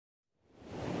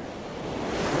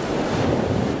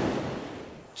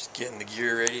Just getting the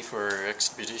gear ready for our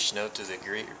expedition out to the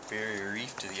Great Barrier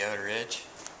Reef, to the outer edge.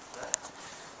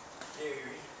 Barrier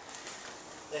Reef.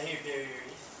 Now here, Barrier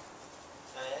Reef.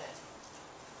 Oh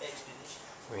yeah. Expedition.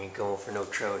 We ain't going for no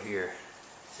trout here.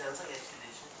 Sounds like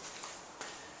expedition.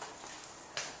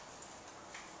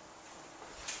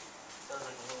 Sounds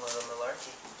like a whole lot of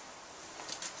malarkey.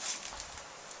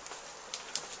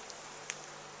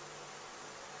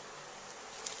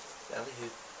 Ballyhoo.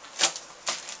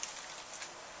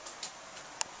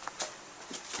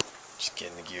 Just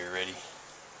getting the gear ready.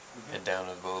 Head down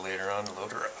to the boat later on to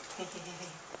load her up.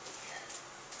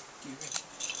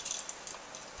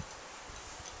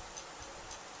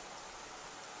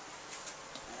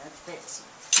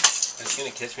 It's gonna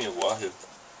catch me a wahoo.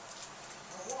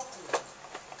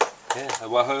 Yeah, a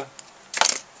wahoo.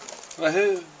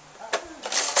 Wahoo!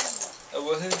 A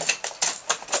wahoo!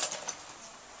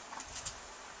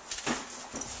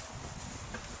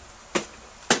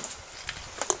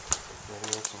 Maybe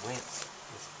make some weights.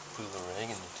 Just put a little rag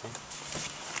in there too.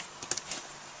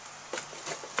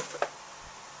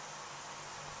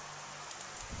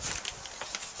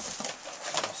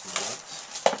 Some weights.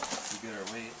 We got our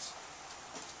weights.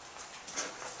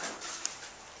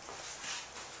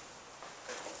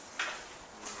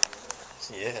 So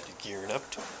yeah, to gearing up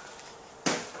to it.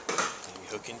 Maybe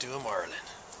hook into a marlin.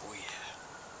 Oh yeah.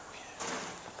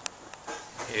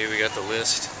 Here we got the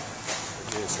list.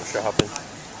 We're doing some shopping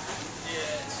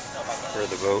for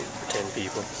the boat for 10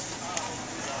 people.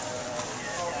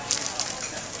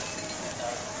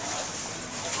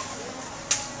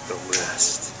 The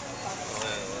list.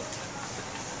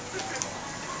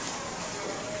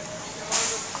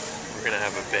 We're gonna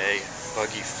have a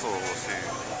buggy full of food.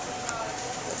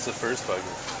 That's the first buggy.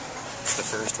 It's the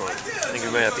first one. I think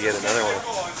we might have to get another one.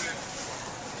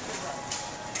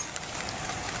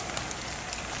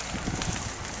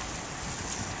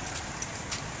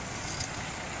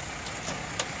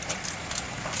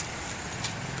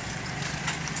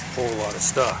 Whole lot of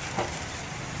stuff.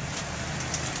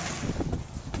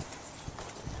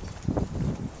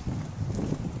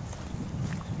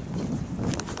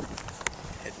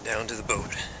 Heading down to the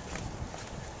boat.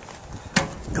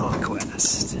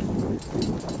 Conquest.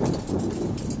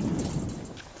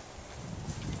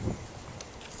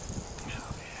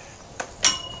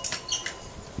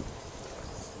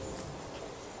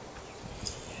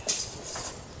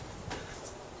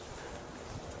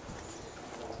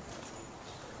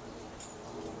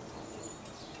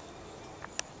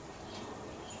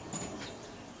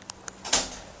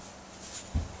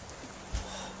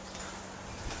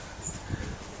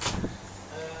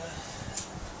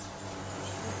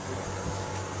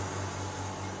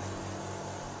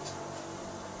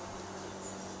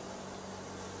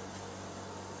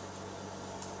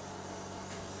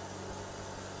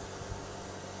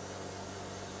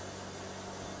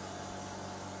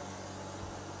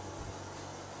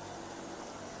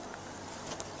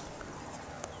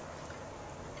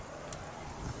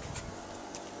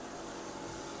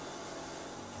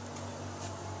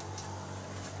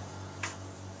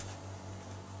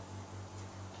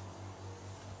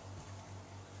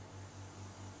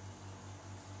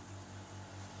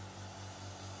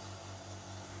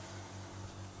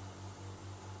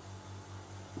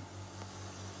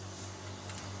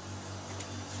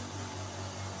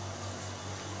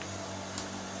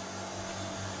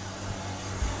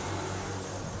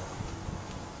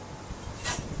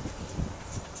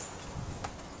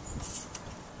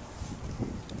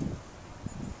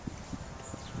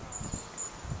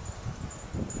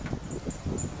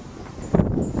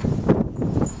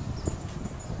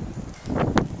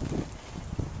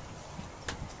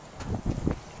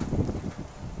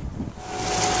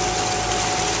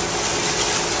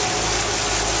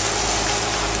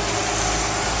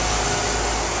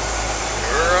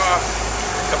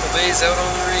 Days out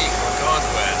on the reef on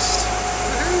Conquest.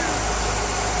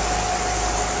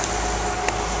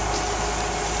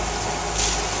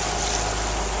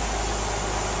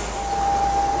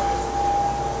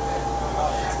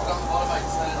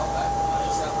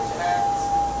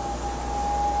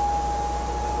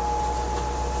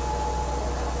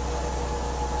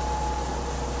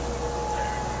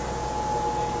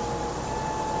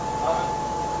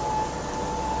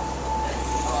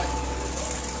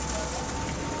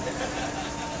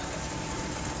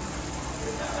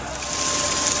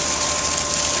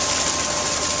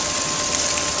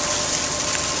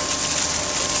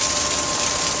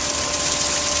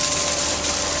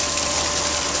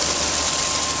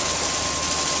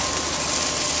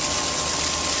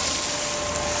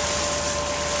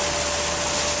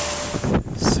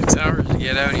 Hours to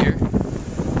get out here.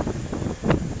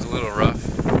 It's a little rough.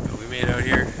 it out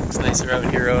here. It's nicer out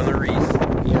here on the reef.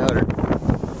 The outer.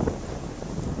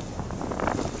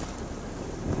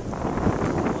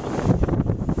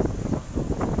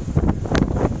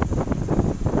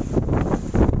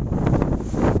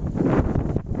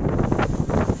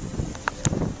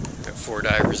 Got 4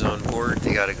 divers on board.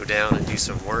 They got to go down and do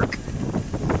some work.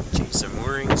 Change some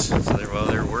moorings. So while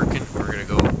they're working, we're gonna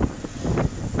go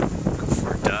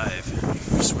for a dive,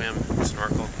 swim,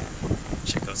 snorkel,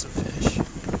 check out some fish.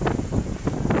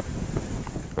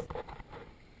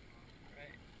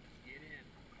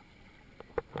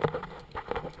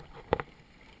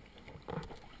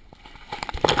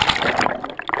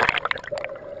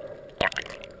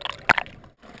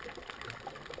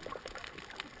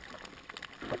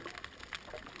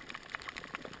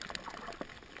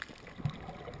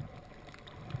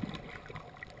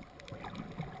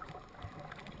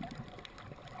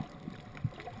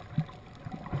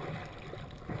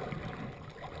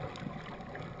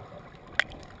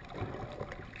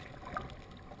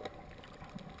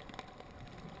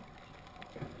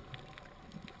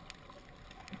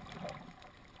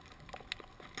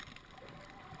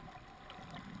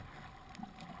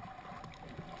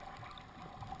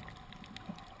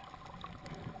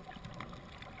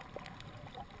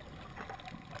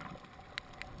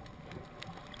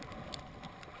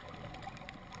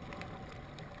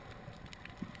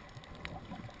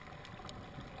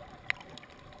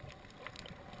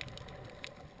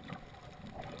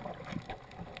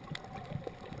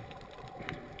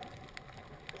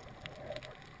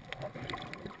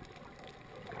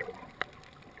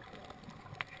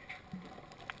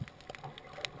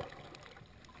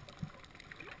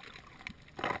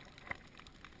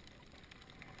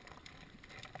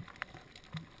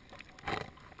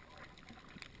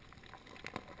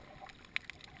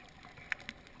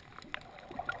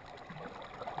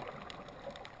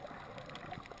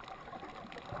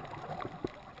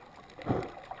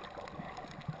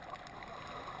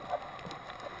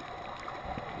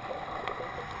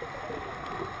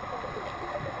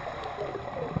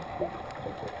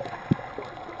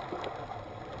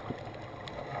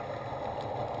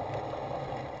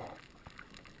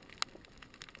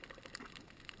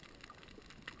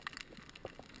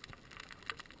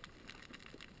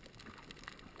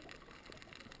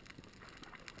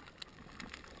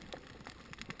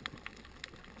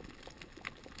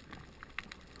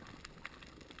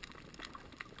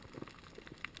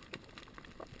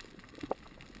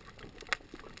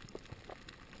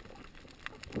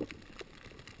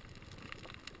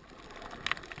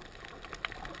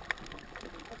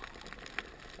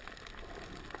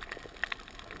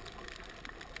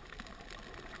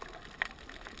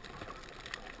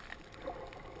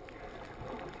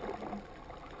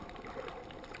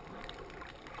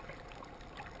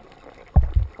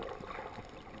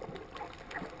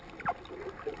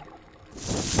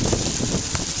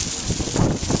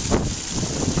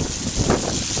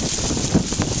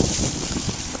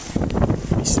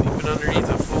 Sleeping underneath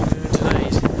a